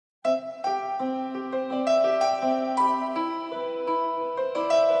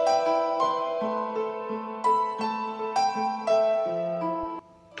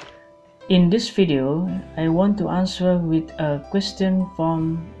In this video, I want to answer with a question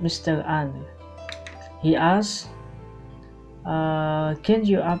from Mr. An. He asks, can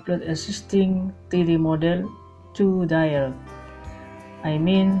you upload existing 3D model to Dialux? I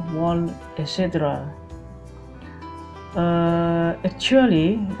mean wall, etc.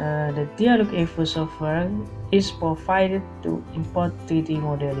 Actually, the Dialux Evo software is provided to import 3D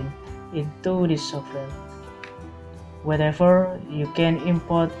modeling into this software. Wherever you can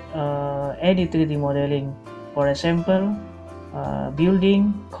import any 3D modeling, for example,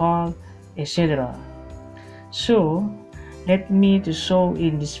 building, car, etc. So let me to show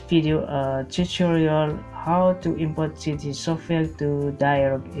in this video a tutorial how to import 3D software to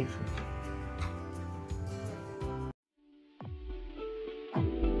Dialux Evo.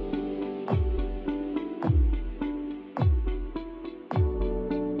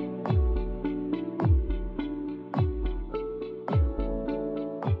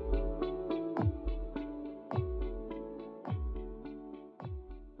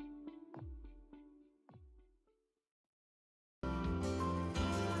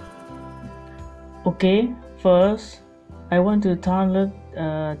 Okay, first I want to download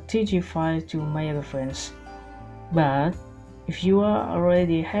a 3D file to my reference. But if you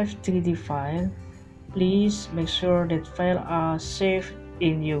already have 3D file, please make sure that files are saved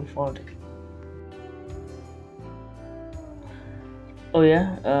in your folder. Oh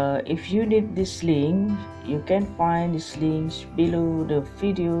yeah, if you need this link, you can find these links below the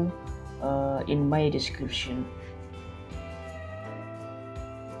video in my description.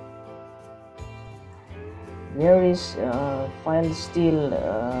 There is a file still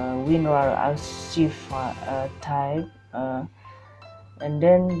WinRAR archive type, and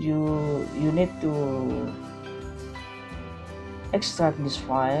then you need to extract this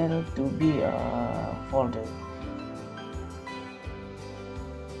file to be a folder.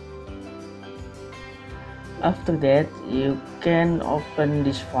 After that, you can open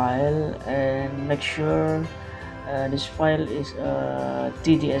this file and make sure this file is a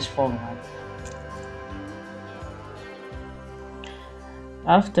TDS format.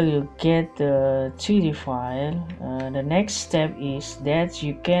 After you get the 3D file, the next step is that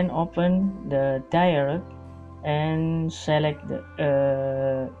you can open the Dialux and select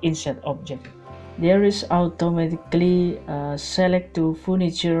the insert object. There is automatically select to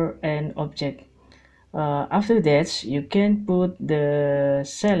furniture and object. After that, you can put the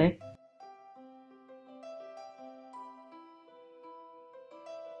select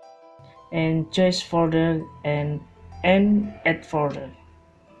and choice folder and add folder.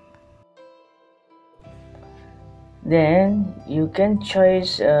 Then you can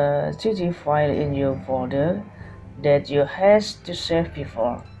choose a 3D file in your folder that you had to save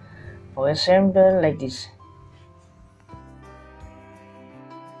before. For example, like this.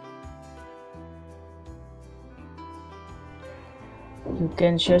 You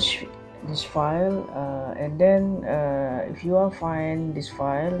can search this file and then if you find this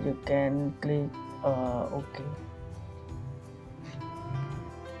file, you can click OK.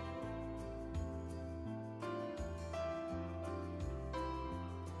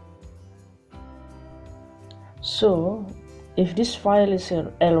 So if this file is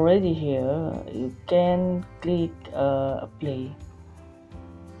already here, you can click play.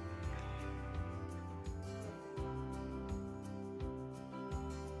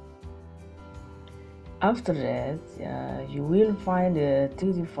 After that, you will find the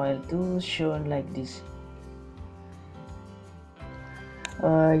 3D file to shown like this.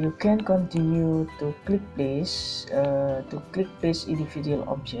 You can continue to click place individual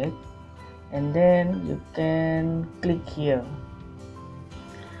object, and then you can click here.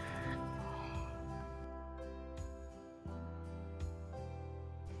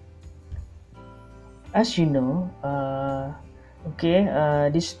 As you know,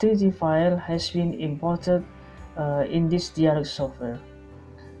 this 3D file has been imported in this Dialux software.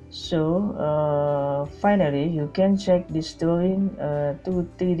 So finally, you can check this drawing to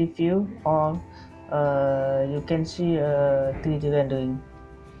 3D view, or you can see 3D rendering.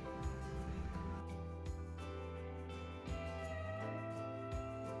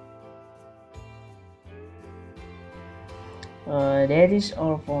 That is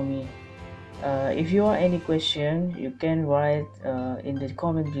all for me. If you have any question, you can write in the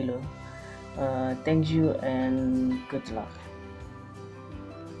comment below. Thank you and good luck.